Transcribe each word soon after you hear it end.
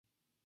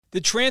The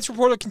transfer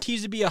portal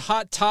continues to be a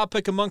hot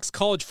topic amongst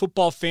college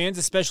football fans,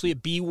 especially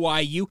at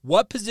BYU.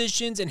 What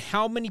positions and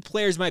how many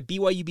players might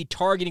BYU be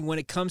targeting when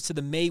it comes to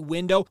the May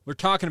window? We're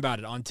talking about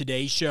it on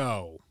today's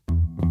show.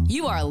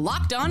 You are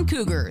Locked On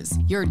Cougars,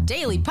 your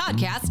daily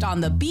podcast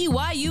on the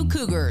BYU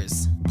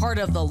Cougars, part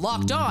of the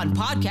Locked On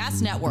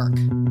Podcast Network.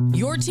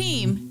 Your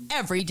team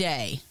every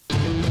day.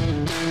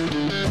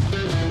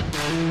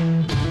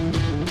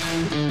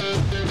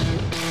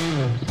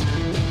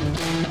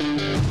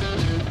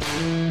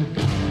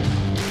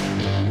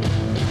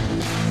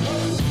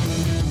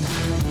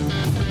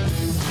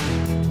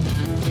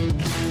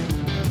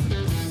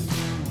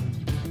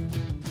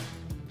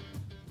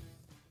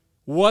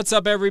 What's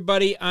up,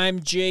 everybody?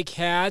 I'm Jake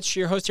Hatch,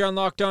 your host here on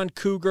Locked On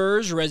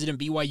Cougars, resident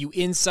BYU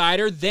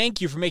insider.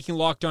 Thank you for making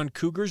Locked On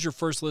Cougars your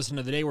first listen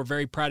of the day. We're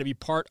very proud to be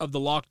part of the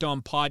Locked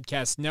On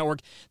Podcast Network.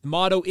 The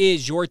motto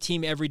is your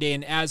team every day,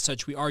 and as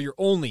such, we are your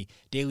only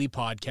daily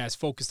podcast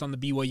focused on the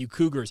BYU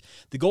Cougars.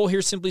 The goal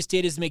here, simply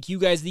stated, is to make you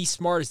guys the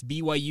smartest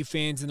BYU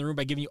fans in the room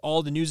by giving you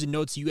all the news and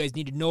notes you guys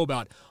need to know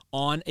about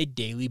on a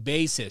daily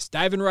basis.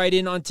 Diving right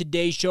in on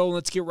today's show,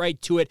 let's get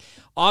right to it.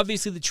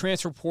 Obviously, the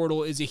transfer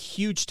portal is a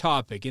huge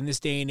topic in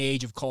this day and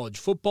age of college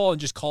football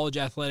and just college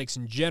athletics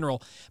in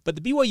general, but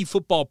the BYU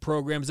football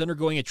program is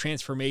undergoing a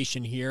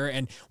transformation here,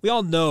 and we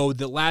all know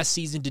that last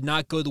season did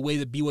not go the way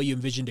that BYU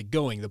envisioned it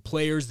going. The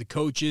players, the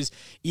coaches,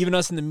 even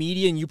us in the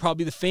media, and you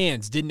probably the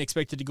fans, didn't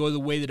expect it to go the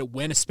way that it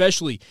went,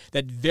 especially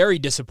that very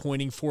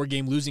disappointing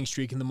 4-game losing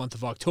streak in the month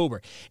of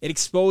October. It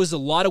exposed a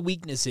lot of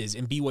weaknesses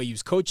in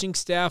BYU's coaching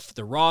staff,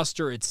 the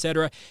roster,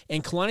 etc.,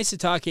 and Kalani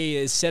Sitake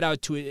is set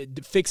out to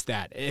fix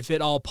that, if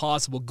at all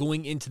possible,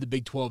 going into the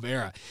Big 12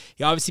 era.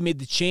 He obviously made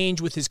the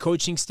change with his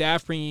coaching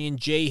staff, bringing in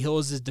Jay Hill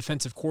as his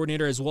defensive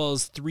coordinator, as well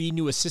as 3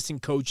 new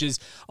assistant coaches,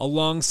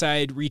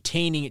 alongside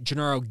retaining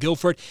Gennaro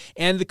Guilford.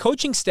 And the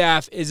coaching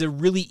staff is a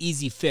really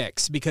easy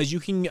fix because you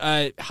can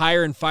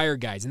hire and fire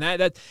guys. And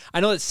that I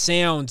know it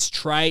sounds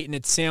trite and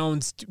it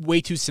sounds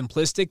way too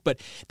simplistic,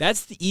 but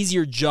that's the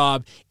easier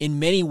job in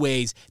many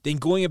ways than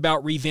going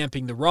about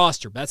revamping the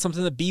roster. That's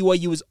something that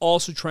BYU is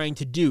also trying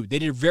to do. They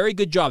did a very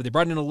good job. They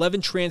brought in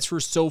 11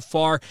 transfers so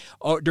far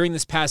during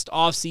this past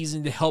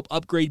offseason to help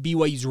upgrade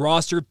BYU's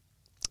roster.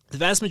 The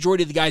vast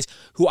majority of the guys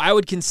who I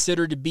would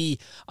consider to be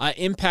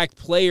impact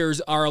players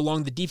are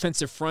along the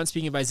defensive front,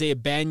 speaking of Isaiah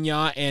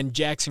Banya and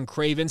Jackson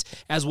Cravens,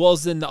 as well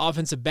as in the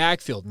offensive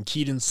backfield. And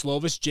Keaton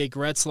Slovis, Jake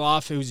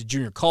Retzloff, who's a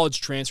junior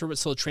college transfer, but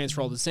still a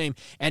transfer all the same,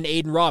 and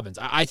Aiden Robbins.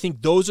 I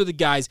think those are the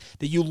guys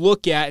that you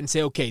look at and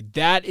say, okay,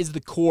 that is the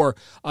core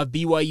of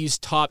BYU's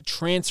top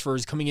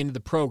transfers coming into the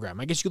program.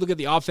 I guess you could look at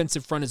the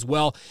offensive front as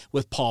well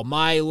with Paul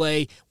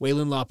Maile,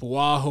 Waylon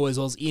Lapuaho, as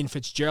well as Ian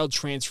Fitzgerald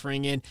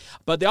transferring in.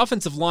 But the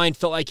offensive line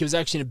felt like it was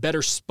actually in a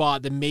better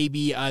spot than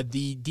maybe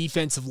the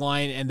defensive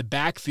line and the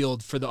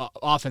backfield for the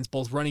offense,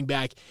 both running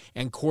back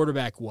and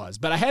quarterback was.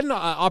 But I had an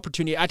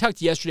opportunity. I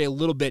talked yesterday a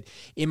little bit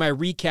in my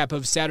recap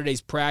of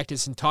Saturday's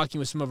practice and talking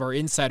with some of our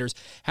insiders.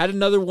 Had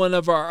another one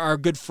of our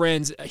good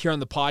friends here on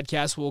the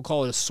podcast, we'll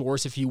call it a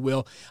source, if you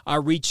will,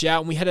 reach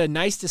out, and we had a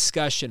nice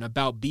discussion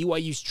about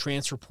BYU's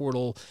transfer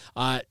portal,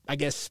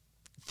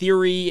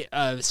 theory,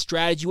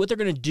 strategy, what they're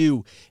going to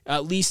do,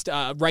 at least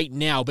right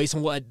now, based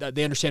on what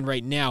they understand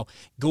right now,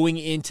 going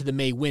into the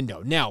May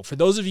window. Now, for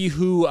those of you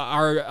who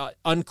are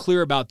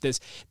unclear about this,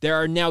 there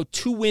are now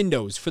 2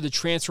 windows for the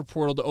transfer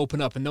portal to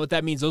open up. And know what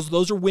that means?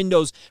 Those are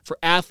windows for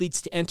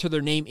athletes to enter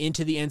their name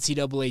into the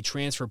NCAA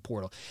transfer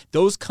portal.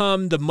 Those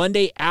come the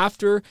Monday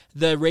after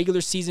the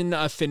regular season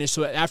finish,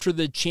 so after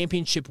the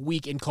championship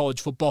week in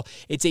college football.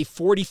 It's a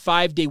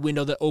 45-day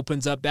window that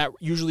opens up. That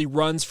usually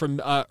runs from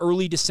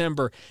early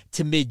December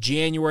to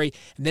mid-January,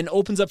 and then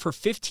opens up for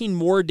 15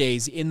 more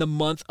days in the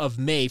month of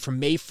May, from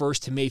May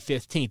 1st to May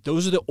 15th.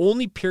 Those are the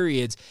only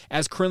periods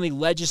as currently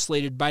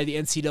legislated by the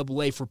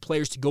NCAA for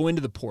players to go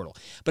into the portal.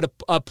 But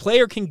a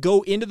player can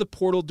go into the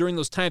portal during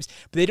those times,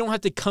 but they don't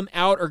have to come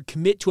out or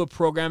commit to a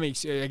program,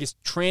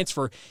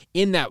 transfer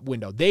in that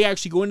window. They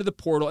actually go into the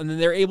portal, and then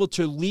they're able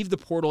to leave the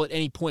portal at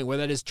any point,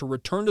 whether that is to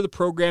return to the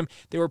program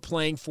they were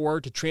playing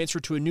for, to transfer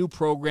to a new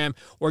program,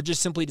 or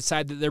just simply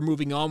decide that they're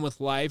moving on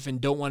with life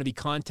and don't want to be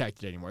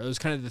contacted anymore. Those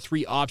kind of the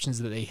 3 options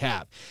that they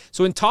have.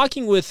 So in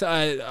talking with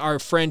our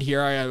friend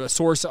here, a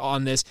source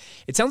on this,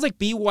 it sounds like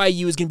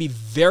BYU is going to be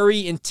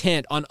very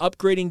intent on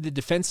upgrading the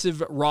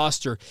defensive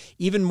roster,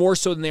 even more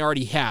so than they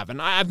already have.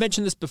 And I've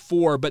mentioned this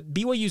before, but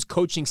BYU's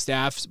coaching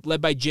staff,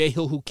 led by Jay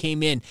Hill, who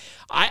came in,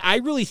 I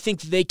really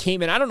think that they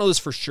came in, I don't know this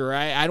for sure,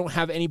 I don't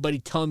have anybody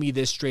telling me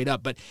this straight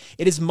up, but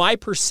it is my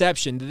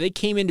perception that they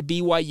came into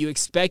BYU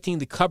expecting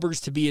the cupboards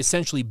to be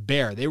essentially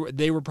bare.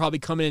 They were probably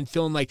coming in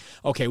feeling like,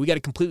 okay, we got to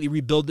completely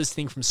rebuild this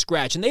thing from scratch.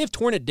 And they have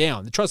torn it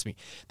down. Trust me,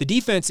 the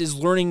defense is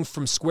learning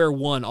from square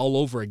one all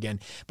over again.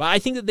 But I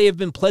think that they have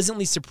been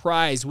pleasantly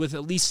surprised with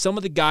at least some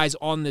of the guys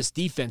on this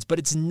defense. But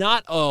it's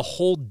not a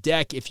whole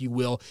deck, if you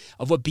will,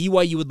 of what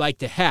BYU would like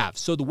to have.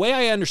 So the way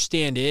I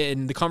understand it,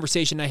 and the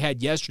conversation I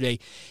had yesterday,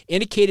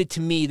 indicated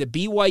to me that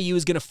BYU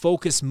is going to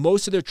focus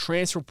most of their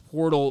transfer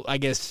portal,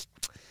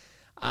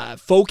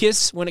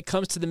 focus when it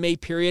comes to the May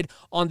period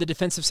on the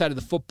defensive side of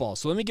the football.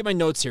 So let me get my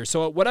notes here.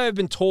 So what I've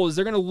been told is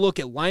they're going to look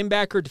at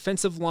linebacker,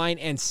 defensive line,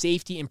 and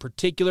safety in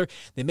particular.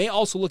 They may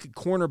also look at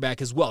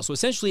cornerback as well. So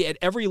essentially at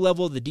every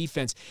level of the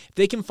defense, if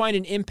they can find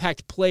an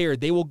impact player,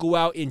 they will go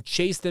out and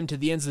chase them to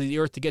the ends of the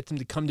earth to get them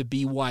to come to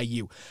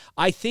BYU.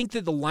 I think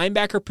that the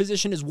linebacker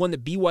position is one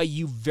that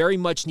BYU very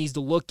much needs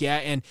to look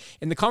at. And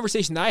in the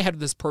conversation that I had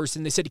with this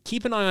person, they said to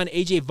keep an eye on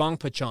AJ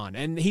Vongpachan.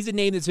 And he's a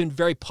name that's been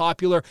very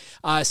popular,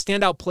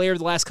 standout player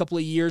the last couple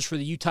of years for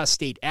the Utah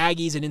State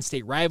Aggies, an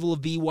in-state rival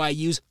of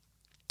BYU's.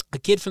 A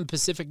kid from the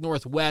Pacific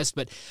Northwest,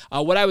 but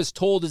what I was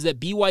told is that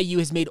BYU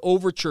has made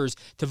overtures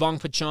to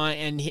Vongpachan,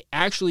 and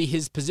actually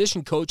his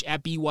position coach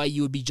at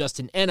BYU would be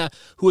Justin Enna,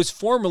 who is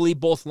formerly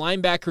both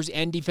linebackers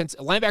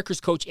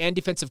coach and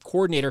defensive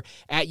coordinator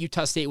at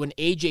Utah State when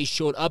AJ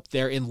showed up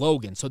there in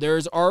Logan. So there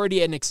is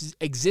already an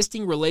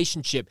existing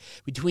relationship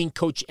between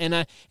Coach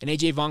Enna and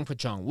AJ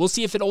Vongpachan. We'll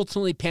see if it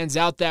ultimately pans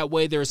out that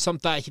way. There is some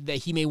thought that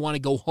he may want to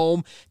go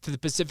home to the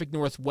Pacific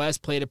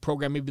Northwest, play at a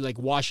program maybe like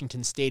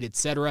Washington State,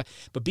 etc.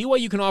 But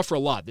BYU can offer a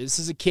lot. This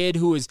is a kid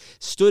who has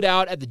stood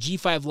out at the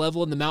G5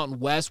 level in the Mountain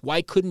West.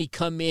 Why couldn't he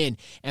come in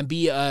and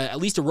be at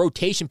least a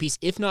rotation piece,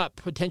 if not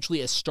potentially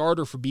a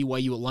starter for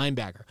BYU at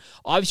linebacker?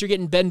 Obviously, you're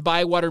getting Ben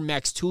Bywater,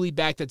 Max Tooley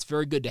back. That's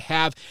very good to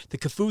have. The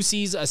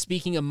Kafusis,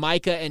 speaking of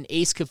Micah and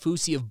Ace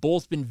Kafusi, have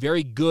both been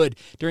very good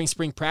during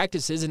spring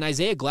practices, and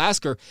Isaiah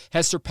Glasker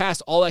has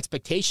surpassed all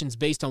expectations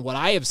based on what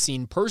I have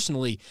seen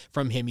personally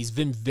from him. He's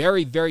been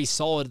very, very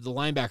solid at the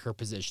linebacker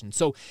position.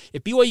 So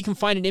if BYU can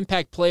find an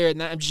impact player,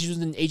 and I'm just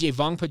using AJ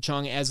Vongpachan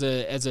as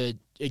a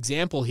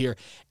example here,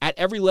 at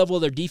every level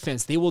of their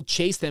defense, they will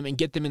chase them and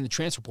get them in the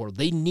transfer portal.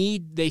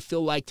 They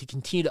feel like, to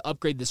continue to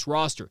upgrade this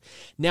roster.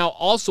 Now,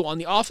 also on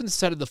the offensive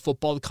side of the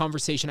football, the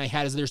conversation I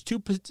had is there's two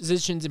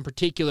positions in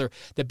particular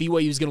that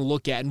BYU is going to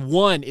look at, and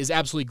one is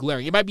absolutely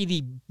glaring. It might be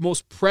the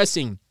most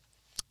pressing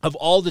of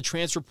all the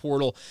transfer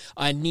portal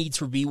needs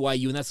for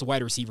BYU, and that's the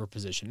wide receiver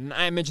position. And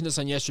I mentioned this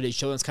on yesterday's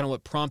show. That's kind of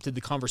what prompted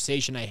the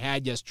conversation I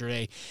had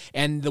yesterday.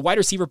 And the wide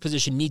receiver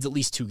position needs at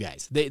least two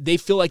guys. They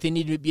feel like they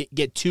need to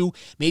get two,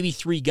 maybe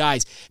three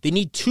guys. They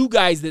need two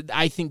guys that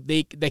I think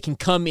that can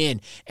come in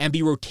and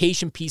be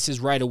rotation pieces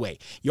right away.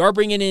 You are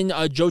bringing in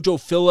JoJo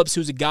Phillips,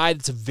 who's a guy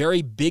that's a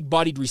very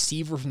big-bodied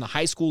receiver from the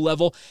high school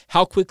level.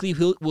 How quickly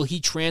will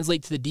he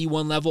translate to the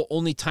D1 level?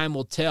 Only time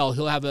will tell.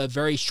 He'll have a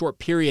very short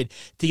period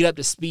to get up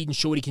to speed and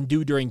show what he can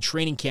do during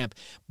training camp.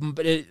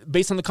 But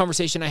based on the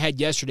conversation I had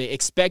yesterday,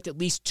 expect at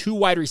least two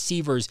wide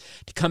receivers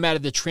to come out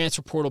of the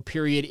transfer portal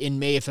period in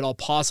May, if at all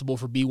possible,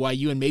 for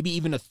BYU, and maybe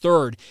even a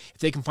third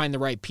if they can find the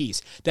right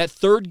piece. That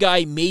third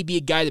guy may be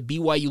a guy that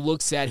BYU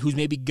looks at who's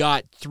maybe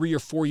got 3 or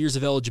 4 years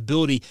of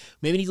eligibility,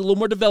 maybe needs a little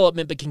more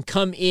development, but can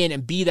come in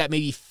and be that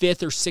maybe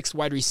fifth or sixth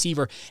wide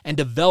receiver and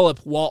develop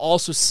while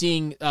also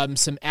seeing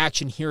some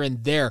action here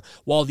and there,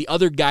 while the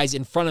other guys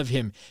in front of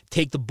him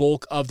take the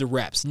bulk of the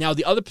reps. Now,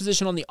 the other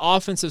position on the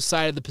offensive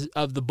side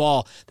of the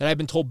ball that I've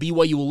been told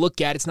BYU will look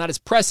at, it's not as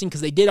pressing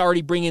because they did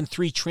already bring in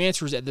 3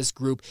 transfers at this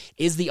group,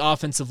 is the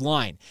offensive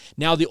line.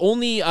 Now, the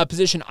only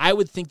position I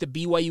would think that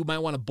BYU might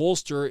want to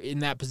bolster in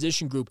that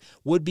position group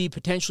would be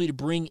potentially to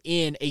bring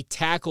in a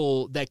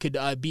tackle that could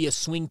be a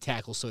swing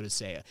tackle, so to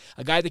say.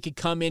 A guy that could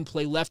come in,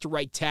 play left or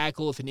right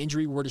tackle if an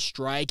injury were to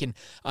strike. And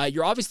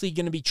you're obviously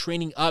going to be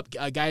training up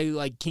a guy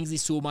like Kingsley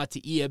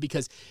Suamataia,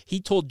 because he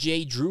told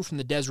Jay Drew from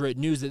the Deseret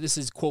News that this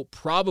is, quote,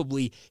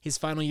 probably his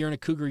final year in a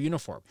Cougar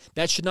uniform.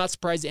 That should not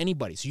surprise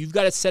anybody. So you've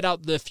got to set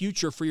out the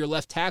future for your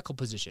left tackle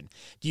position.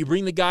 Do you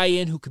bring the guy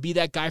in who could be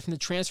that guy from the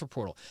transfer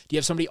portal? Do you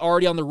have somebody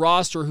already on the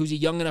roster who's a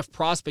young enough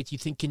prospect you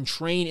think can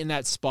train in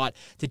that spot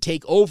to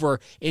take over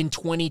in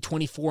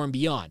 2024 and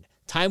beyond?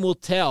 Time will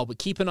tell, but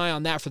keep an eye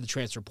on that for the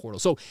transfer portal.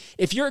 So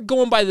if you're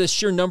going by the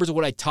sheer numbers of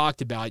what I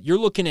talked about, you're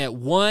looking at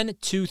 1,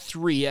 2,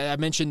 3. I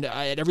mentioned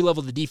at every level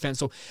of the defense.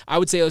 So I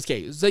would say,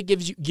 okay, so that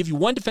give you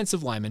 1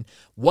 defensive lineman,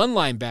 1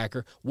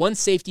 linebacker, 1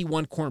 safety,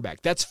 1 cornerback.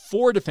 That's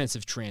 4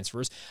 defensive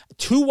transfers.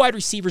 2 wide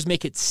receivers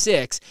make it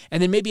 6,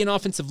 and then maybe an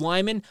offensive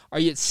lineman. Are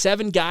you at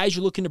 7 guys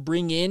you're looking to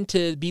bring in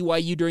to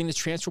BYU during this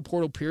transfer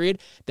portal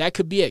period? That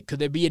could be it. Could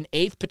there be an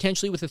 8th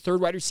potentially with a 3rd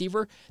wide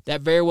receiver?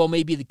 That very well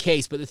may be the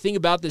case. But the thing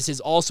about this is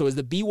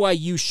the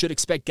BYU should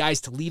expect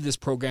guys to leave this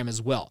program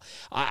as well.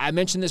 I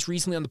mentioned this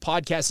recently on the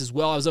podcast as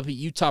well. I was up at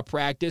Utah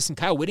practice, and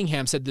Kyle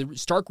Whittingham said the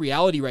stark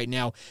reality right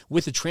now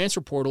with the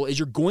transfer portal is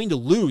you're going to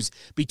lose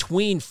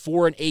between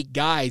 4 and 8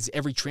 guys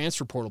every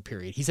transfer portal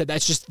period. He said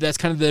that's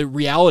kind of the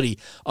reality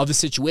of the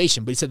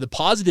situation. But he said the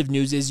positive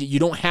news is you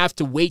don't have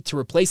to wait to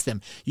replace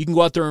them. You can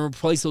go out there and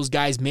replace those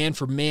guys man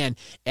for man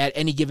at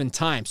any given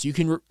time. So you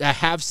can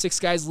have 6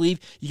 guys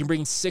leave. You can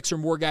bring 6 or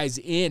more guys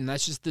in.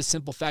 That's just the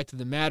simple fact of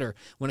the matter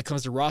when it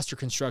comes to roster roster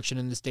construction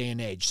in this day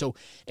and age. So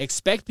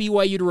expect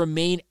BYU to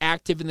remain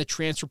active in the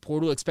transfer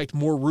portal. Expect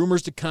more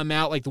rumors to come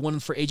out, like the one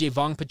for AJ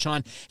Vongpachan.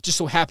 It just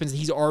so happens that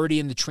he's already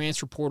in the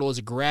transfer portal as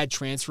a grad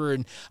transfer,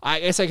 and I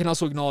guess I can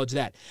also acknowledge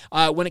that.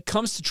 When it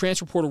comes to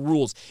transfer portal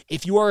rules,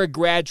 if you are a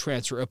grad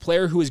transfer, a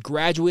player who is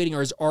graduating or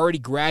has already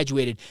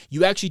graduated,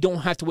 you actually don't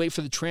have to wait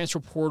for the transfer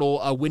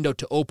portal window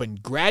to open.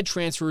 Grad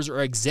transfers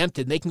are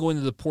exempted. They can go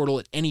into the portal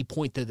at any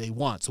point that they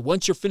want. So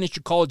once you're finished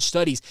your college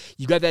studies,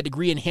 you got that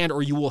degree in hand,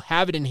 or you will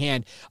have it in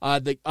hand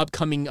the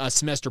upcoming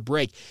semester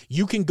break,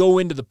 you can go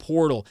into the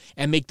portal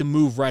and make the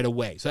move right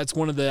away. So that's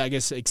one of the, I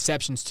guess,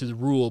 exceptions to the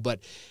rule. But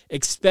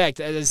expect,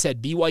 as I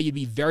said, BYU to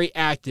be very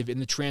active in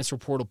the transfer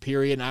portal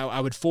period, and I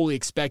would fully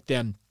expect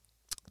them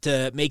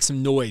to make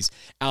some noise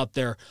out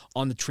there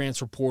on the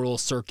transfer portal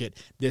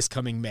circuit this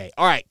coming May.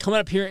 All right, coming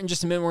up here in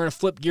just a minute, we're going to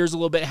flip gears a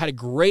little bit. Had a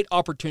great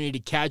opportunity to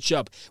catch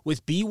up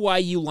with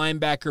BYU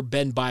linebacker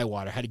Ben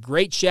Bywater. Had a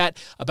great chat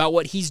about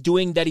what he's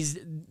doing that he's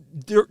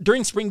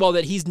during spring ball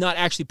that he's not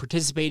actually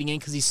participating in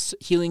because he's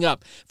healing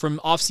up from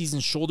off-season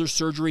shoulder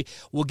surgery.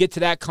 We'll get to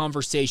that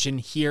conversation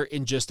here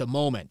in just a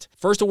moment.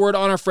 First, a word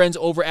on our friends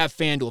over at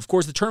FanDuel. Of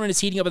course, the tournament is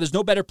heating up, and there's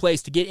no better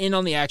place to get in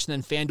on the action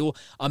than FanDuel,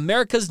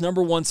 America's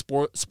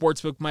 #1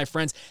 sportsbook, my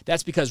friends.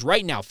 That's because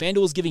right now,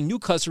 FanDuel is giving new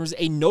customers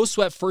a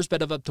no-sweat first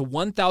bet of up to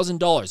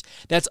 $1,000.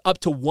 That's up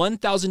to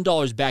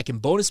 $1,000 back in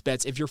bonus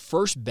bets if your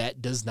first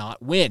bet does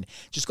not win.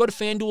 Just go to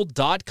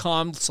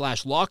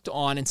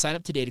FanDuel.com/lockedon and sign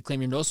up today to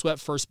claim your no-sweat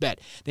first bet.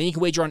 Then you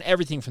can wager on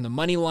everything from the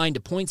money line to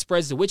point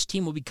spreads to which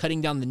team will be cutting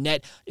down the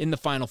net in the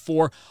Final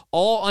Four,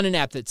 all on an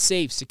app that's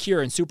safe,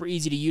 secure, and super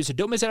easy to use. So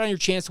don't miss out on your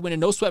chance to win a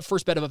no-sweat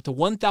first bet of up to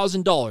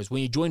 $1,000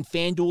 when you join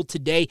FanDuel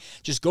today.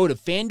 Just go to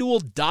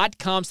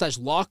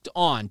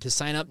FanDuel.com/lockedon to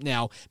sign up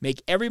now.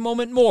 Make every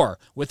moment more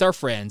with our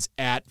friends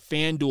at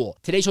FanDuel.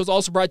 Today's show is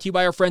also brought to you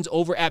by our friends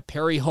over at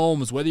Perry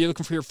Homes. Whether you're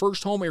looking for your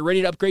first home or you're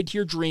ready to upgrade to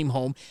your dream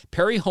home,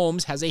 Perry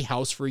Homes has a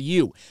house for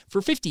you.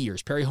 For 50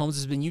 years, Perry Homes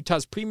has been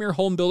Utah's premier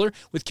home builder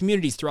with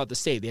communities throughout the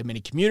state. They have many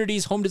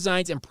communities, home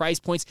designs, and price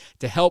points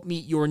to help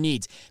meet your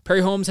needs.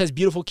 Perry Homes has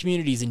beautiful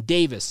communities in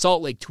Davis,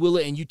 Salt Lake,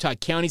 Tooele, and Utah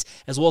counties,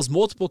 as well as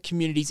multiple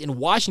communities in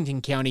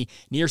Washington County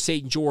near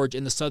St. George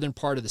in the southern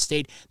part of the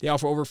state. They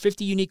offer over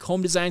 50 unique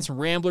home designs from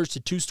ramblers to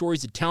 2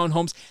 stories to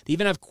townhomes. They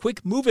even have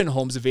quick move-in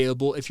homes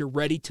available if you're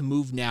ready to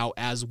move now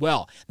as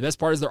well. The best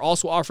part is they're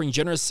also offering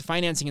generous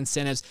financing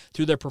incentives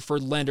through their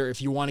preferred lender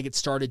if you want to get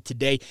started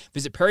today.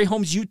 Visit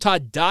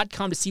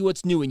PerryHomesUtah.com to see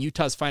what's new in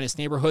Utah's finest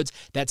neighborhoods.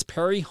 That's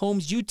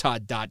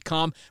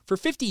PerryHomesUtah.com. For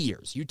 50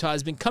 years, Utah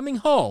has been coming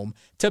home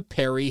to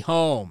Perry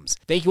Homes.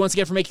 Thank you once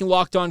again for making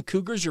Locked On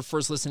Cougars your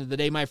first listen of the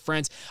day, my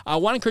friends. I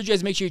want to encourage you guys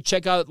to make sure you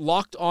check out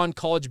Locked On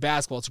College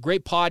Basketball. It's a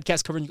great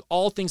podcast covering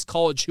all things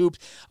college hoops.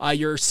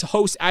 Your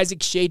hosts,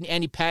 Isaac Shade and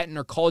Andy Patton,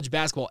 are college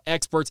basketball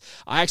experts.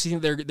 I actually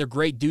think they're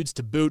great dudes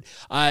to boot.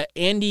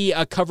 Andy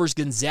covers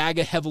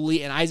Gonzaga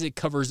heavily, and Isaac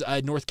covers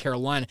North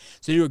Carolina.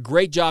 So they do a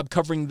great job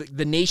covering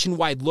the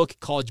nationwide look at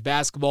college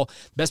basketball.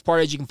 Best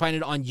part is you can find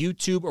it on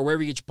YouTube or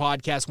wherever you get your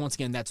podcast. Once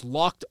again, that's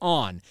Locked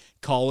On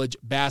College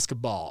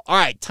Basketball. All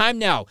right, time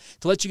now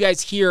to let you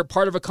guys hear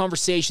part of a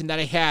conversation that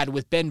I had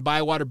with Ben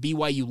Bywater,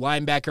 BYU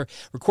linebacker.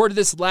 Recorded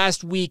this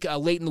last week,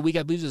 late in the week.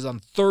 I believe it was on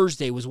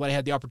Thursday was when I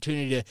had the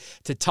opportunity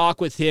to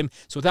talk with him.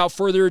 So without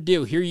further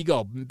ado, here you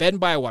go. Ben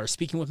Bywater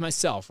speaking with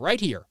myself right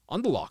here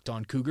on the Locked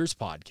On Cougars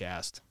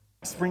podcast.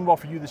 Spring ball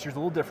for you this year is a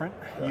little different.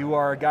 Yeah. You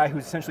are a guy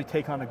who's essentially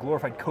taken on a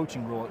glorified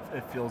coaching role,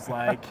 it feels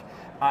like.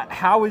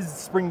 How is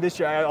spring this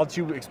year? I'll let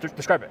you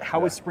describe it.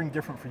 How is spring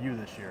different for you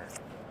this year?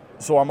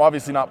 So I'm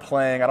obviously not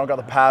playing. I don't got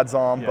the pads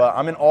on, but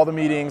I'm in all the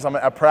meetings. I'm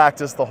at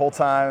practice the whole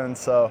time. And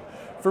so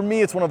for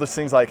me, it's one of those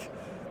things like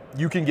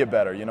you can get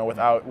better,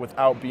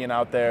 without being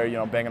out there,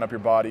 banging up your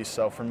body.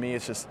 So for me,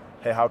 it's just,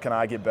 hey, how can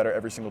I get better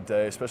every single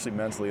day, especially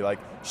mentally? Like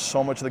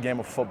so much of the game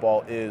of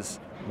football is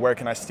where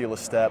can I steal a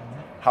step?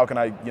 How can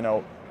I,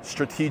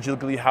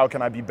 strategically, how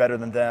can I be better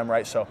than them,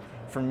 right? So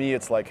for me,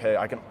 it's like, hey,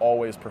 I can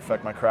always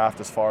perfect my craft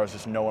as far as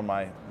just knowing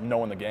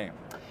the game.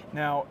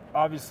 Now,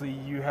 obviously,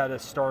 you had a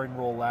starting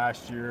role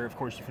last year. Of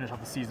course, you finished off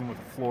the season with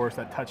Flores,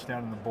 that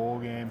touchdown in the bowl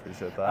game.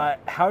 Appreciate that.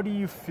 How do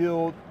you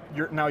feel?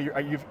 You're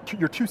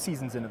 2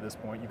 seasons into this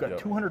point. You've got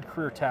 200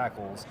 career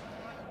tackles.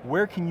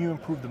 Where can you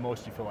improve the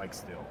most, you feel like,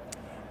 still?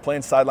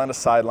 Playing sideline to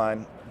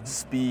sideline,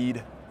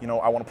 speed. I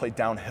want to play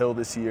downhill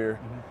this year,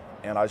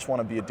 and I just want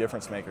to be a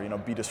difference maker,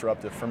 be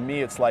disruptive. For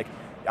me, it's like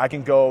I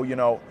can go,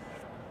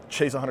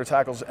 chase 100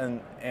 tackles,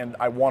 and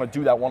I want to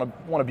do that. Want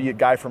to be a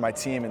guy for my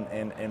team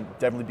and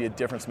definitely be a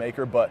difference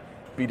maker, but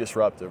be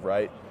disruptive,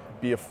 right?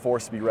 Be a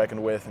force to be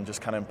reckoned with, and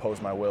just kind of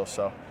impose my will.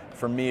 So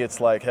for me,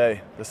 it's like,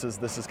 hey, this is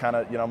kind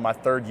of my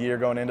 3rd year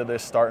going into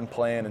this, starting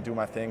playing and do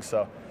my thing.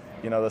 So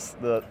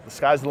the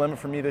sky's the limit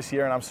for me this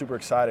year, and I'm super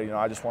excited.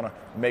 I just want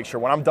to make sure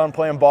when I'm done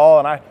playing ball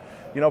and I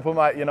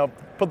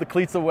put the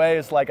cleats away,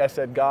 it's like I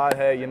said, God,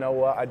 hey, you know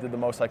what? I did the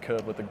most I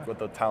could with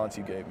the talents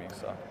you gave me.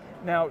 So.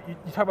 Now,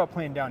 you talk about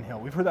playing downhill.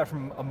 We've heard that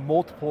from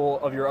multiple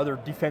of your other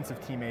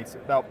defensive teammates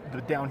about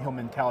the downhill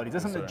mentality. Is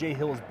that something that Jay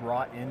Hill has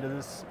brought into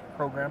this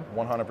program?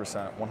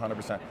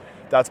 100%.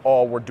 That's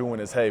all we're doing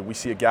is, hey, we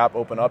see a gap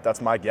open up.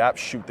 That's my gap.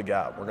 Shoot the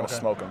gap. We're going to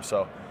smoke them.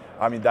 So,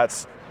 I mean,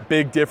 that's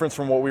big difference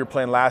from what we were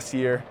playing last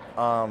year.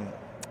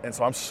 And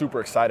so I'm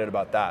super excited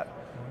about that.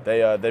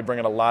 They bring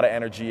in a lot of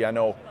energy. I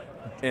know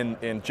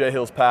in Jay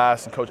Hill's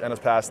past and Coach Enna's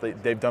past,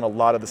 they've done a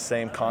lot of the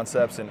same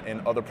concepts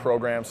in other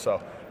programs.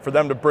 So for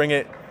them to bring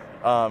it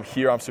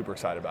here, I'm super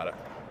excited about it.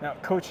 Now,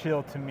 Coach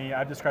Hill, to me,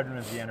 I've described him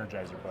as the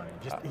Energizer Bunny.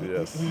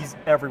 He's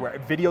everywhere.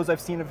 Videos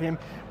I've seen of him,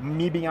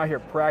 me being out here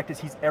at practice,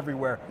 he's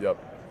everywhere. Yep.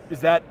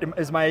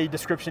 Is my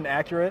description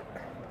accurate?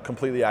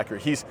 Completely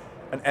accurate. He's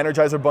an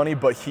Energizer Bunny,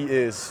 but he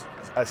is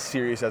as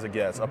serious as it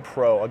gets. A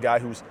pro, a guy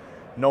who's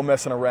no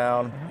messing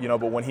around,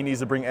 but when he needs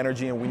to bring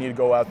energy and we need to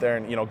go out there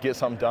and, get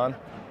something done,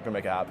 we're going to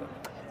make it happen.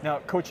 Now,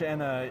 Coach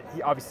Enna,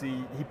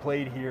 he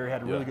played here,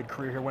 had a really good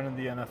career here, went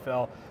into the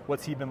NFL.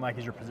 What's he been like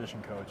as your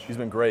position coach? He's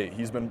been great.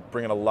 He's been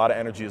bringing a lot of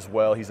energy as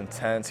well. He's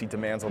intense. He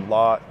demands a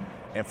lot.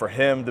 And for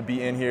him to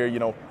be in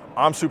here,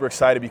 I'm super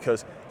excited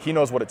because he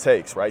knows what it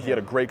takes, right? He had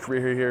a great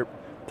career here,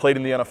 played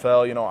in the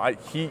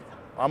NFL.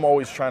 I'm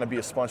always trying to be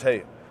a sponge.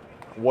 Hey,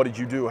 what did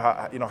you do?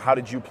 How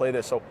did you play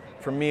this? So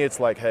for me,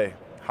 it's like, hey,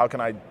 how can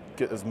I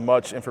get as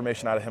much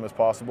information out of him as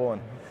possible?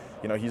 And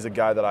he's a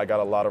guy that I got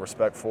a lot of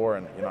respect for,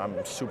 and I'm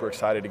super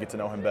excited to get to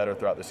know him better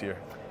throughout this year.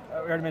 We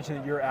already mentioned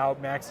that you're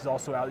out. Max is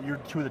also out. You're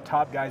two of the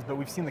top guys, but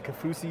we've seen the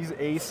Kafusis,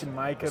 Ace and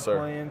Micah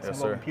playing, some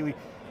Logan Peely.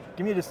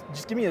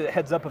 Give me a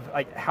heads up of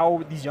like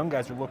how these young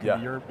guys are looking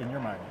in your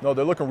mind. No,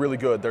 they're looking really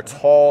good. They're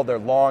tall, they're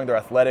long, they're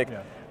athletic.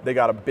 Yeah. They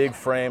got a big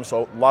frame,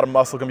 so a lot of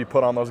muscle can be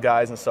put on those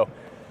guys, and so.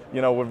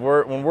 When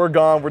we're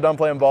gone, we're done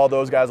playing ball,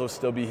 those guys will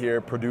still be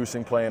here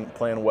producing,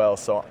 playing well.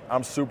 So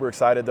I'm super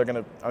excited. They're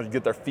going to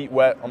get their feet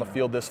wet on the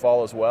field this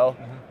fall as well.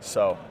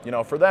 So,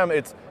 for them,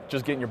 it's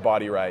just getting your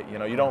body right.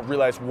 You don't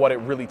realize what it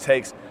really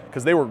takes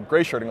because they were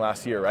gray shirting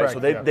last year, right? Correct,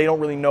 so they don't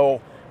really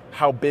know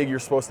how big you're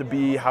supposed to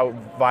be, how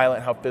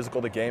violent, how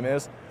physical the game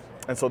is.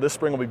 And so this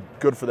spring will be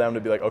good for them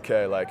to be like,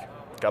 okay,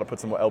 got to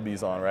put some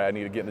LBs on, right? I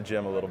need to get in the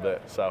gym a little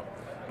bit. So,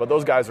 but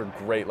those guys are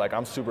great.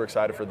 I'm super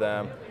excited for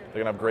them.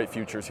 They're going to have great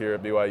futures here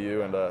at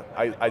BYU.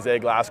 And Isaiah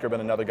Glasker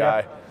been another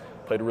guy,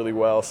 played really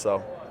well.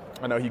 So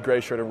I know he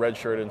gray-shirted and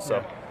red-shirted, and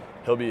so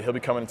he'll be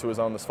coming into his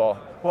own this fall.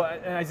 Well,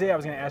 and Isaiah, I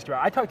was going to ask you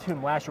about. I talked to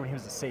him last year when he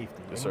was a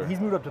safety. Yes, sir. He's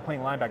moved up to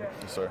playing linebacker.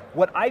 Yes, sir.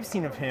 What I've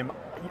seen of him,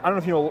 I don't know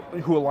if you know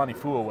who Alani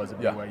Fua was at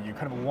BYU.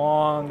 Kind of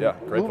long, a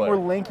little more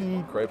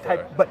lanky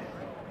type, but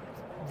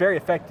very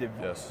effective.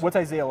 Yes. What's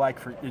Isaiah like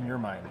in your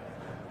mind?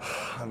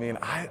 I mean,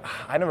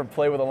 I never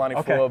played with Alani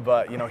Fua,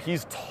 but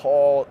he's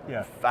tall,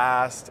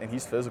 fast, and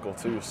he's physical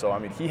too. So I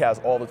mean, he has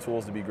all the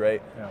tools to be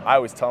great. Yeah. I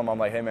always tell him, I'm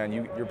like, hey man,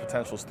 your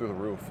potential's through the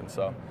roof, and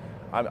so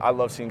I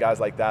love seeing guys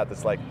like that.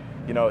 That's like,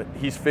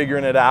 he's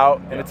figuring it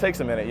out, and it takes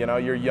a minute.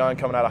 You're young,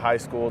 coming out of high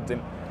school.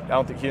 I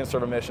don't think he didn't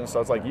serve a mission,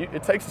 so it's like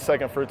it takes a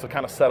second for it to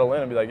kind of settle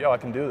in and be like, yo, I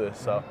can do this.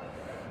 So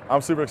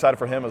I'm super excited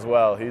for him as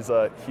well.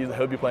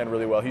 He'll be playing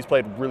really well. He's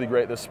played really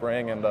great this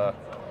spring, and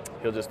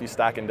he'll just be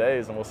stacking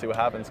days, and we'll see what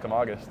happens come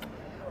August.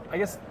 I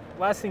guess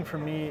last thing for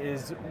me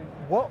is,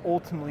 what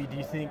ultimately do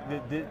you think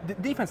the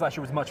defense last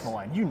year was much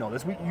maligned? You know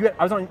this. You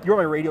were on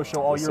my radio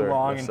show all year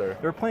long, and there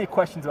were plenty of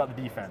questions about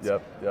the defense.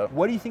 Yep.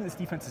 What do you think this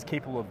defense is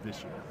capable of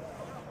this year?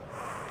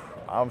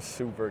 I'm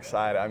super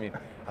excited. I mean,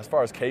 as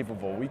far as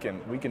capable, we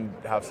can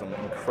have some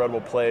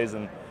incredible plays,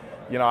 and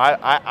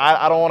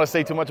I don't want to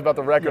say too much about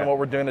the record and what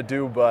we're doing to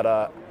do,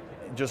 but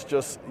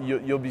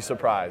you'll be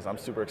surprised. I'm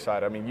super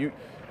excited. I mean,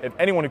 if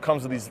anyone who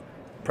comes to these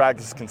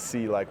practices can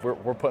see,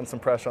 we're putting some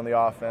pressure on the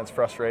offense,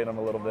 frustrating them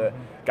a little bit.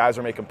 Guys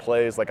are making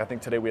plays. I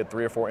think today we had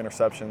 3 or 4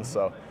 interceptions.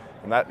 So,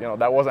 and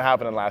that wasn't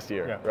happening last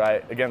year,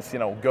 right? Against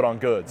good on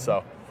good.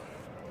 So,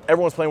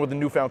 everyone's playing with the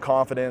newfound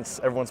confidence.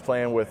 Everyone's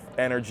playing with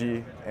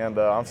energy, and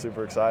I'm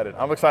super excited.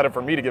 I'm excited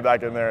for me to get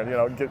back in there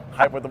and get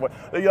hype with the boys.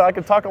 I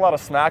can talk a lot of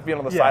smack being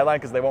on the sideline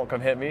because they won't come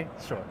hit me.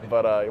 Sure.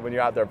 But when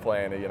you're out there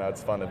playing,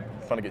 it's fun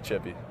to get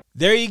chippy.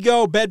 There you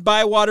go,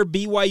 Bywater,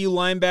 BYU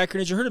linebacker.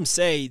 And as you heard him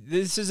say,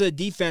 this is a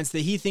defense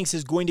that he thinks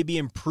is going to be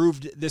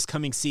improved this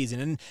coming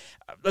season. And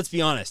let's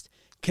be honest,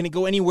 can it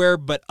go anywhere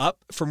but up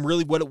from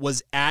really what it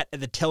was at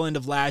the tail end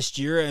of last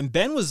year? And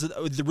Ben was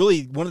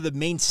really one of the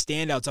main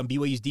standouts on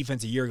BYU's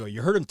defense a year ago.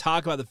 You heard him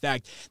talk about the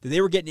fact that they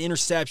were getting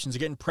interceptions or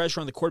getting pressure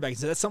on the quarterback. He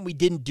said that's something we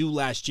didn't do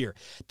last year.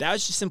 That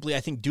was just simply, I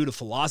think, due to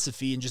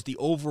philosophy and just the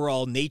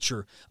overall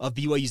nature of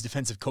BYU's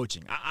defensive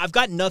coaching. I've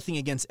got nothing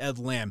against Ed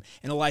Lamb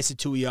and Elisa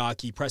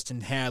Tuiaki, Preston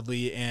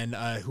Hadley, and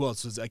who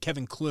else was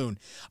Kevin Kloon.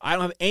 I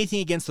don't have anything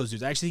against those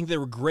dudes. I actually think they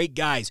were great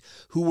guys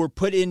who were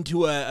put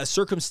into a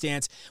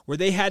circumstance where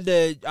they had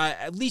to to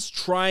at least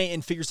try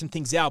and figure some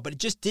things out, but it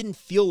just didn't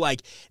feel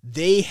like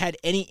they had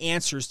any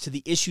answers to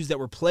the issues that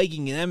were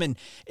plaguing them, and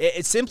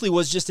it simply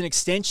was just an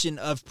extension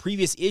of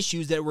previous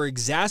issues that were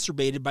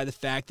exacerbated by the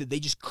fact that they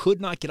just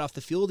could not get off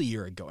the field a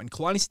year ago. And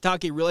Kalani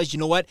Sitake realized, you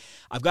know what,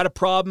 I've got a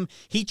problem.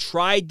 He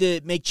tried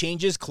to make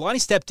changes. Kalani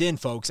stepped in,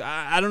 folks.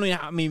 I don't know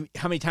how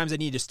many times I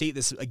need to state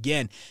this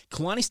again.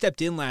 Kalani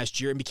stepped in last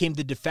year and became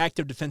the de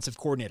facto defensive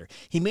coordinator.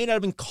 He may not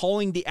have been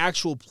calling the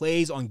actual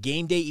plays on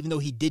game day, even though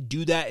he did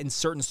do that in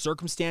certain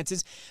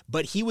circumstances,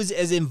 but he was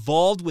as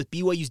involved with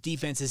BYU's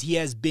defense as he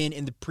has been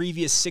in the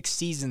previous 6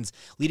 seasons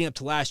leading up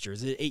to last year.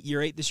 Is it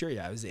year 8 this year?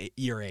 Yeah, it was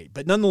year 8.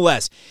 But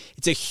nonetheless,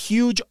 it's a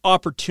huge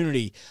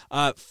opportunity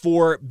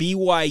for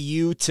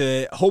BYU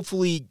to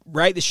hopefully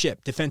right the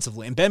ship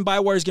defensively, and Ben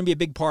Bywater is going to be a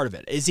big part of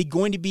it. Is he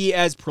going to be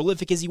as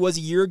prolific as he was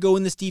a year ago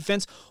in this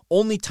defense?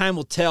 Only time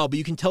will tell, but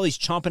you can tell he's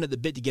chomping at the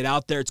bit to get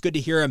out there. It's good to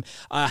hear him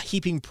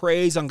heaping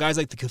praise on guys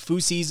like the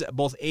Kafusis,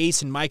 both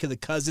Ace and Micah the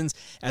Cousins,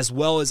 as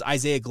well as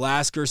Isaiah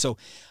Glasker. So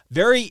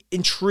very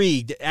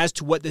intrigued as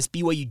to what this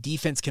BYU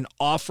defense can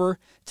offer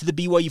to the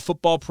BYU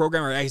football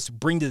program, or I guess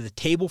bring to the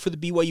table for the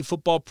BYU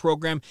football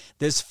program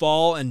this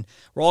fall, and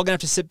we're all going to have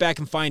to sit back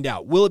and find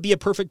out. Will it be a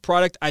perfect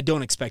product? I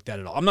don't expect that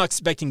at all. I'm not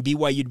expecting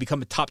BYU to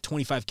become a top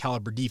 25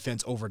 caliber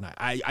defense overnight.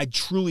 I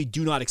truly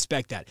do not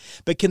expect that.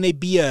 But can they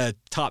be a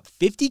top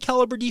 50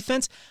 caliber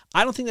defense?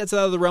 I don't think that's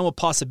out of the realm of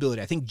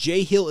possibility. I think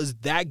Jay Hill is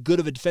that good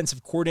of a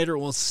defensive coordinator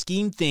and will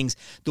scheme things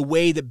the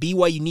way that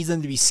BYU needs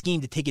them to be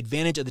schemed to take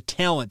advantage of the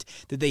talent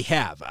that they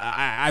have.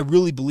 I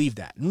really believe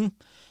that.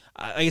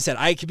 Like I said,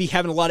 I could be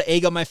having a lot of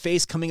egg on my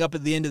face coming up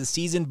at the end of the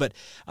season, but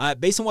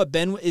based on what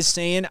Ben is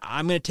saying,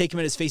 I'm going to take him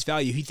at his face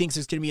value. He thinks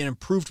it's going to be an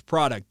improved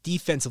product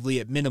defensively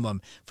at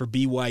minimum for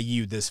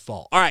BYU this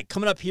fall. All right,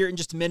 coming up here in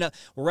just a minute,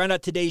 we'll round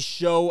out today's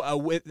show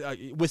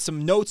with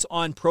some notes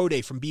on Pro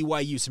Day from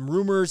BYU, some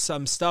rumors,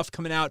 some stuff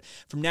coming out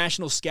from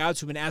national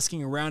scouts who've been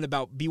asking around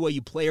about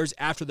BYU players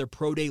after their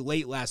Pro Day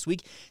late last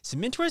week.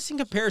 Some interesting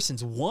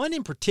comparisons. One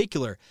in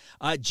particular,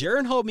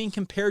 Jaren Hall being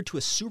compared to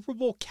a Super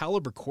Bowl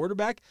caliber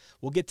quarterback.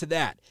 We'll get to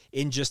that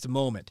in just a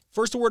moment.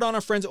 First, a word on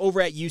our friends over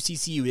at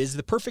UCCU. It is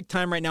the perfect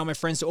time right now, my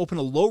friends, to open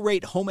a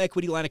low-rate home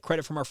equity line of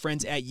credit from our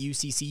friends at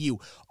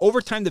UCCU.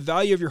 Over time, the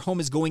value of your home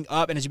is going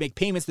up, and as you make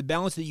payments, the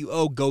balance that you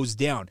owe goes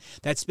down.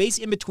 That space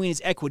in between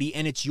is equity,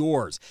 and it's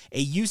yours.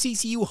 A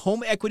UCCU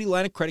home equity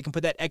line of credit can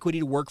put that equity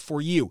to work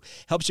for you.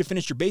 Helps you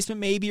finish your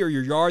basement maybe, or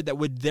your yard, that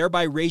would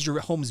thereby raise your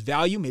home's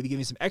value, maybe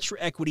giving you some extra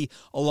equity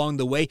along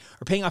the way,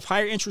 or paying off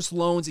higher interest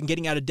loans and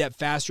getting out of debt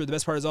faster. The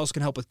best part is also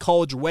can help with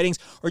college or weddings,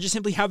 or just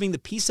simply having the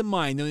peace of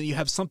mind knowing that you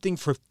have something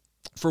for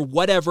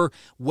whatever,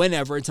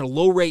 whenever. It's a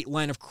low-rate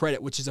line of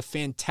credit, which is a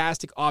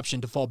fantastic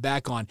option to fall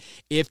back on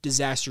if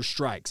disaster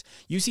strikes.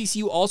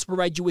 UCCU also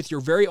provides you with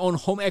your very own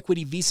home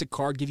equity Visa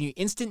card, giving you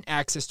instant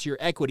access to your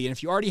equity. And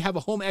if you already have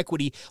a home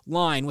equity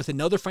line with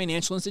another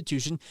financial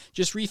institution,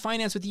 just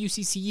refinance with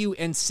UCCU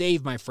and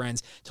save, my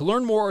friends. To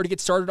learn more or to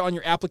get started on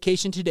your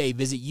application today,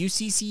 visit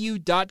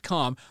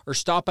uccu.com or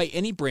stop by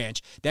any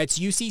branch. That's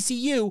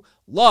UCCU.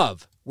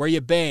 Love where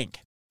you bank.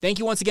 Thank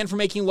you once again for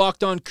making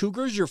Locked On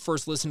Cougars your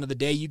first listen of the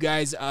day. You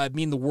guys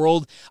mean the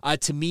world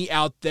to me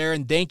out there,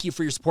 and thank you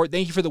for your support.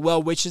 Thank you for the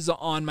well wishes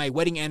on my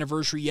wedding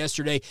anniversary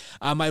yesterday.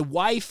 My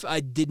wife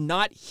did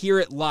not hear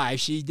it live.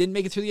 She didn't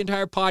make it through the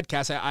entire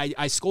podcast.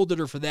 I scolded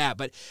her for that,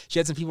 but she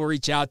had some people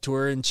reach out to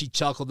her, and she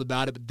chuckled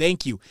about it. But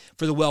thank you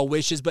for the well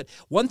wishes. But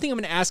one thing I'm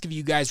going to ask of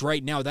you guys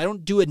right now that I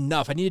don't do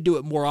enough, I need to do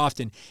it more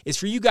often, is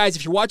for you guys,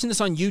 if you're watching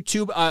this on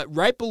YouTube,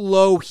 right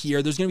below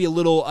here, there's going to be a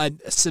little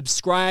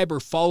subscribe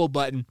or follow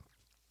button.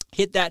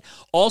 Hit that.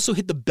 Also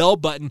hit the bell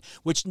button,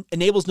 which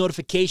enables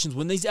notifications.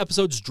 When these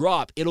episodes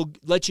drop, it'll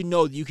let you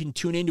know that you can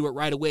tune into it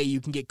right away.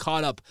 You can get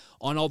caught up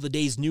on all the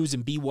day's news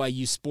in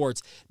BYU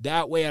sports.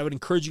 That way, I would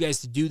encourage you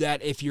guys to do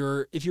that if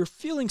you're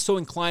feeling so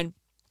inclined.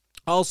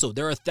 Also,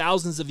 there are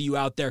thousands of you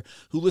out there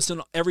who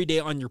listen every day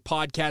on your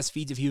podcast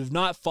feeds. If you have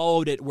not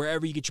followed it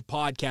wherever you get your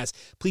podcasts,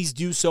 please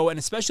do so, and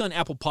especially on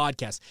Apple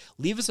Podcasts.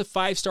 Leave us a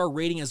 5-star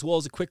rating as well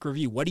as a quick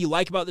review. What do you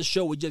like about the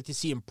show? What would you like to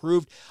see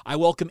improved? I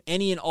welcome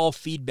any and all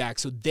feedback,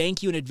 so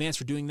thank you in advance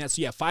for doing that.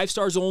 So yeah, 5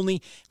 stars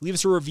only. Leave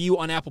us a review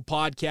on Apple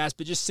Podcasts,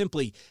 but just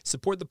simply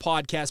support the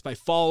podcast by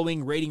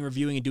following, rating,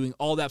 reviewing, and doing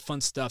all that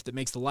fun stuff that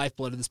makes the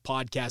lifeblood of this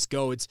podcast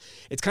go. It's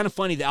kind of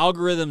funny, the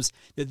algorithms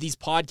that these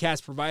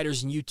podcast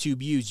providers and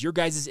YouTube use. Your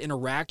guys'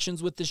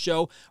 interactions with the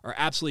show are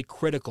absolutely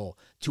critical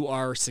to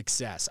our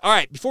success. All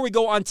right, before we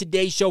go on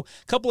today's show,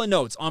 a couple of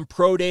notes on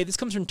Pro Day. This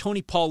comes from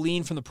Tony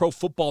Pauline from the Pro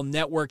Football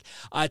Network,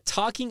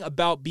 talking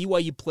about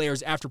BYU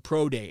players after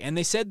Pro Day. And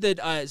they said that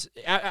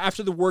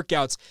after the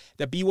workouts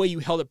that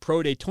BYU held at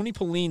Pro Day, Tony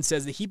Pauline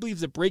says that he believes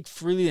that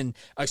Freeland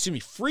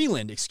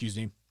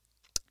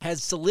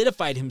has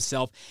solidified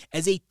himself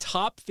as a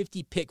top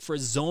 50 pick for a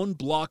zone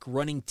block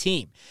running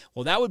team.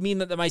 Well, that would mean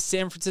that my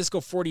San Francisco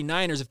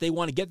 49ers, if they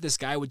want to get this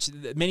guy, which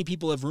many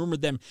people have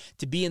rumored them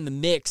to be in the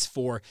mix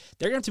for,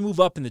 they're going to have to move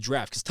up in the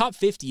draft because top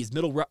 50 is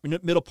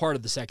middle part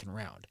of the second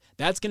round.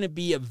 That's going to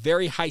be a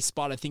very high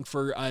spot, I think,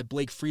 for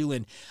Blake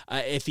Freeland.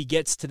 If he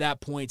gets to that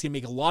point, he's going to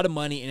make a lot of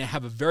money and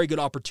have a very good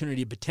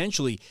opportunity to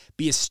potentially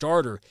be a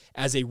starter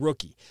as a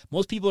rookie.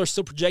 Most people are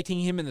still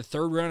projecting him in the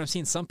third round. I've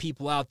seen some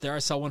people out there. I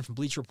saw one from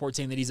Bleacher Report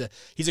saying that he's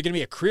going to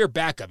be a career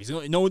backup. He's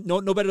no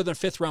better than a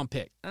fifth-round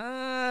pick.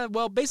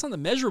 Well, based on the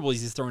measurables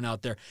he's throwing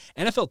out there,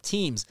 NFL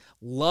teams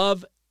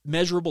love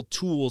measurable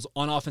tools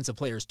on offensive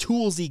players,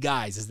 toolsy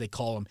guys, as they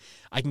call them.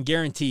 I can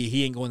guarantee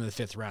he ain't going to the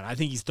fifth round. I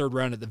think he's third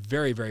round at the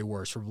very, very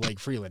worst for Blake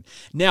Freeland.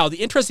 Now, the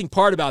interesting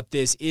part about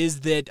this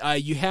is that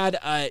you had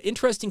an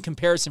interesting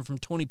comparison from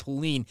Tony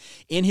Pauline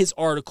in his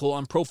article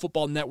on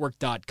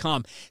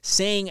ProFootballNetwork.com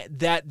saying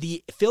that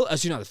the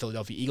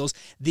Philadelphia Eagles,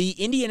 the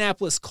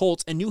Indianapolis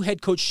Colts, and new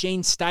head coach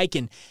Shane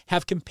Steichen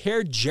have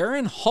compared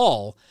Jaren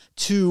Hall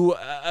to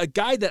a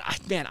guy that,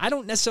 I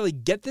don't necessarily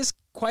get this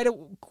quite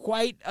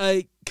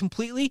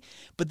completely,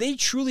 but they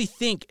truly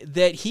think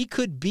that he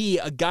could be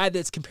a guy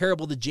that's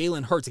comparable to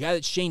Jalen Hurts, a guy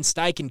that Shane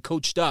Steichen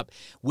coached up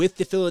with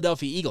the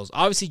Philadelphia Eagles.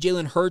 Obviously,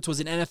 Jalen Hurts was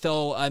an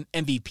NFL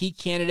MVP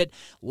candidate,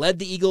 led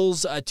the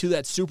Eagles to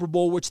that Super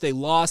Bowl, which they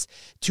lost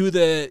to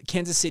the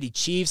Kansas City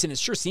Chiefs, and it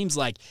sure seems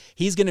like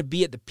he's going to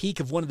be at the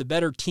peak of one of the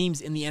better teams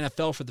in the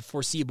NFL for the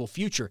foreseeable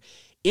future.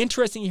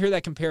 Interesting to hear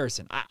that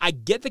comparison. I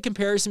get the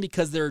comparison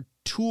because their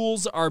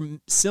tools are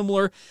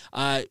similar.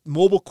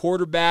 Mobile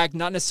quarterback,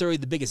 not necessarily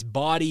the biggest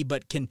body,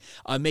 but can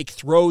make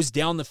throws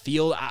down the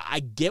field. I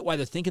get why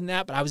they're thinking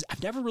that, but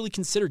I've never really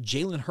considered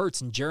Jalen Hurts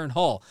and Jaren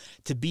Hall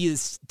to be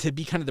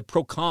kind of the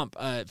pro comp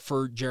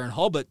for Jaren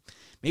Hall, but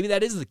maybe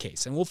that is the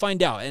case, and we'll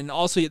find out. And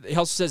also, he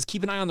also says,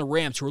 keep an eye on the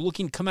Rams, who are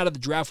looking to come out of the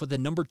draft with a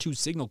number 2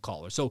 signal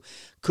caller. So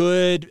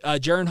could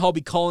Jaren Hall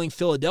be calling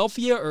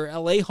Philadelphia or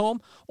L.A.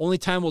 home? Only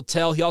time will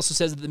tell. He also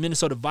says that the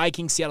Minnesota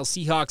Vikings, Seattle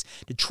Seahawks,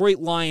 Detroit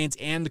Lions,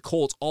 and the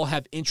Colts all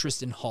have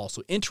interest in Hall.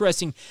 So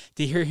interesting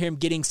to hear him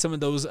getting some of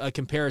those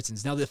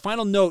comparisons. Now, the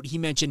final note he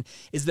mentioned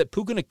is that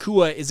Puka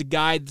Nacua is a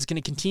guy that's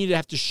going to continue to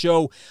have to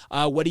show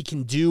what he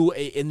can do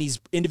in these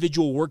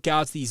individual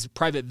workouts, these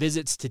private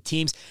visits to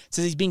teams.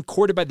 Says he's being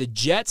courted by the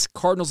Jets,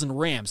 Cardinals, and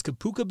Rams. Could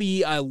Puka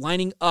be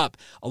lining up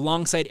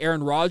alongside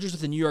Aaron Rodgers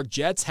with the New York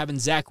Jets, having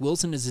Zach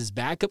Wilson as his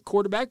backup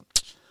quarterback?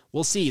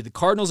 We'll see. The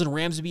Cardinals and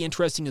Rams would be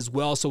interesting as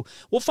well, so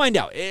we'll find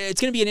out.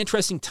 It's going to be an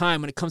interesting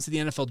time when it comes to the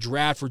NFL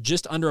Draft. We're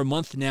just under a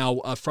month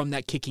now from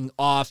that kicking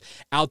off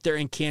out there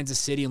in Kansas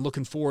City, and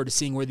looking forward to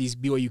seeing where these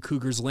BYU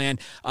Cougars land.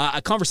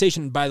 A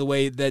conversation, by the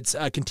way, that's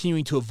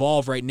continuing to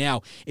evolve right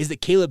now is that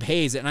Caleb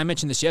Hayes, and I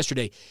mentioned this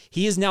yesterday,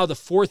 he is now the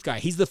fourth guy.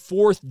 He's the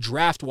fourth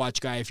draft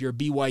watch guy if you're a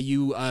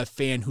BYU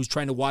fan who's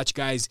trying to watch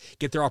guys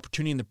get their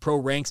opportunity in the pro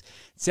ranks.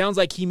 It sounds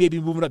like he may be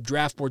moving up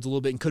draft boards a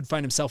little bit and could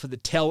find himself at the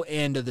tail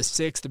end of the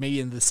 6th or maybe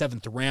in the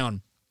 7th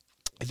round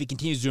if he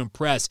continues to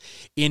impress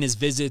in his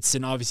visits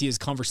and obviously his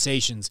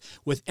conversations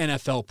with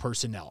NFL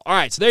personnel. All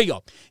right, so there you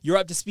go. You're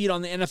up to speed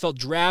on the NFL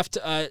Draft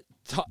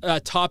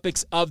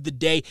topics of the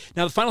day.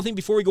 Now, the final thing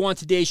before we go on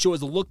today's show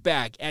is a look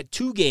back at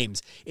 2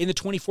 games in the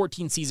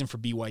 2014 season for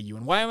BYU.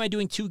 And why am I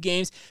doing 2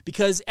 games?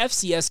 Because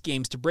FCS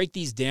games, to break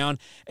these down,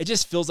 it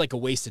just feels like a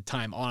waste of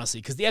time,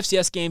 honestly. Because the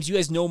FCS games, you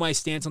guys know my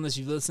stance on this. If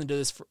you've listened to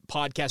this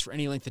podcast for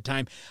any length of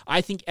time, I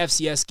think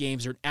FCS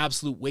games are an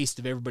absolute waste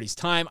of everybody's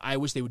time. I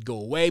wish they would go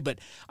away, but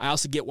I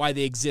also get why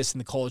they exist in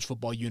the college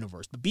football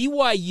universe. But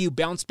BYU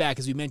bounced back,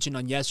 as we mentioned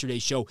on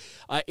yesterday's show,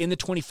 in the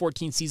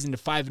 2014 season to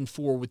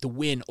 5-4 with the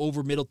win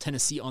over Middle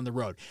Tennessee on the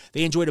road.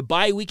 They enjoyed a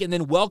bye week and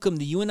then welcomed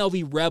the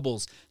UNLV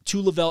Rebels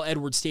to Lavelle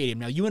Edwards Stadium.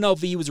 Now,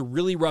 UNLV was a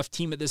really rough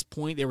team at this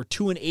point. They were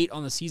 2-8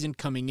 on the season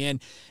coming in.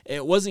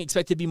 It wasn't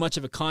expected to be much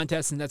of a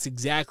contest, and that's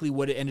exactly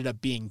what it ended up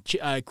being.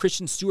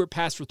 Christian Stewart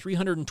passed for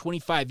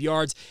 325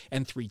 yards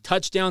and 3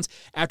 touchdowns.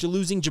 After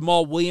losing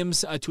Jamal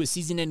Williams to a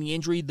season-ending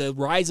injury, the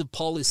rise of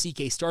Paul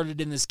Lasike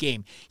started in this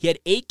game. He had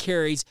 8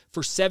 carries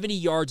for 70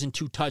 yards and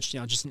 2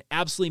 touchdowns. Just an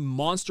absolutely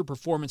monster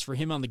performance for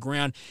him on the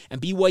ground,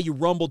 and BYU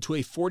rumbled to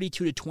a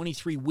 42-23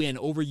 win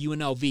over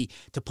UNLV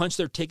to punch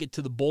their ticket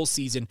to the bowl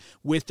season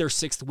with their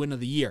 6th win of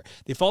the year.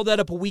 They followed that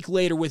up a week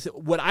later with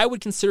what I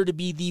would consider to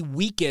be the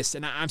weakest,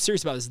 and I'm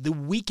serious about this, the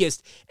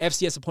weakest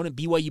FCS opponent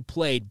BYU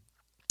played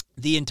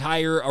the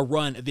entire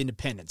run of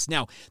independence.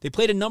 Now, they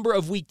played a number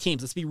of weak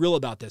teams. Let's be real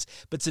about this.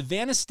 But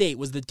Savannah State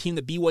was the team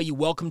that BYU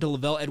welcomed to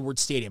Lavelle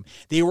Edwards Stadium.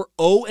 They were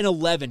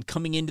 0-11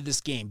 coming into this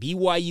game.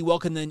 BYU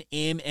welcomed them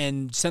in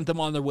and sent them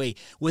on their way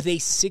with a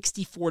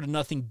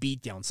 64-0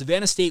 beatdown.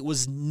 Savannah State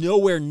was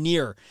nowhere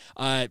near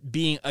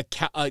being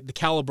the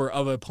caliber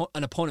of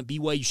an opponent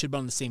BYU should have been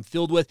on the same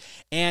field with.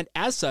 And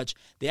as such,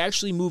 they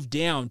actually moved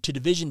down to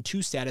Division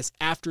II status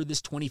after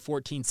this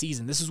 2014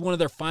 season. This was one of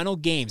their final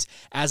games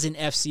as an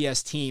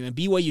FCS team, and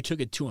BYU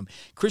took it to him.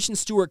 Christian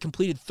Stewart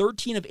completed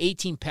 13 of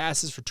 18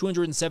 passes for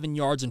 207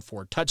 yards and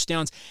 4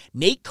 touchdowns.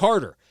 Nate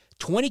Carter,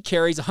 20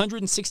 carries,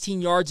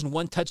 116 yards, and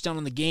 1 touchdown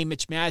on the game.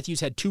 Mitch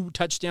Matthews had 2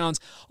 touchdowns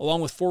along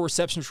with 4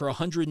 receptions for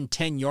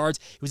 110 yards.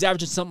 He was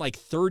averaging something like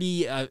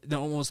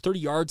almost 30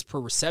 yards per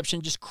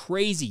reception. Just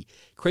crazy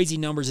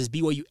numbers as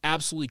BYU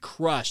absolutely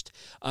crushed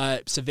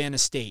Savannah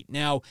State.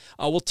 Now,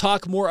 we'll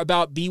talk more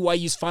about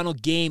BYU's final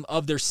game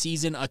of their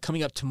season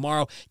coming up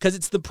tomorrow because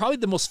it's probably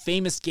the most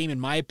famous game, in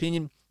my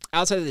opinion,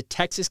 outside of the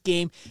Texas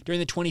game during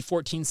the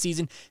 2014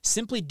 season,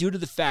 simply due to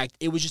the fact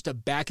it was just a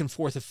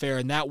back-and-forth affair,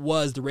 and that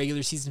was the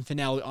regular season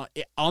finale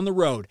on the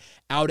road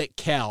out at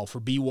Cal for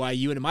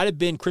BYU, and it might have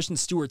been Christian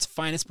Stewart's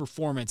finest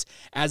performance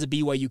as a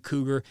BYU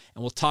Cougar,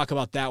 and we'll talk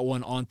about that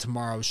one on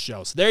tomorrow's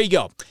show. So there you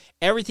go.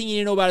 Everything you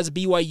need to know about as a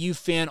BYU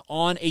fan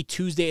on a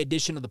Tuesday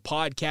edition of the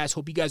podcast.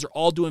 Hope you guys are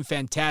all doing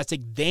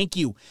fantastic. Thank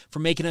you for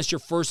making us your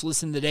first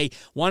listen of the day.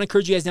 Want to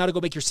encourage you guys now to go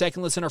make your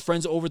second listen. Our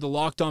friends over the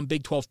Locked On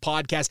Big 12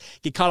 podcast.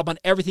 Get caught up on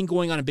everything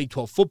going on in Big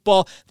 12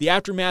 football, the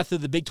aftermath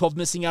of the Big 12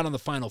 missing out on the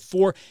Final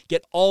Four.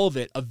 Get all of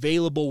it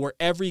available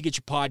wherever you get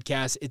your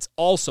podcasts. It's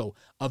also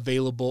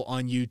available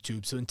on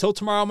YouTube. So until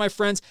tomorrow, my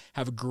friends,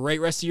 have a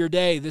great rest of your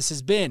day. This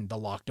has been the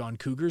Locked On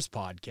Cougars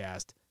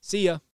podcast. See ya.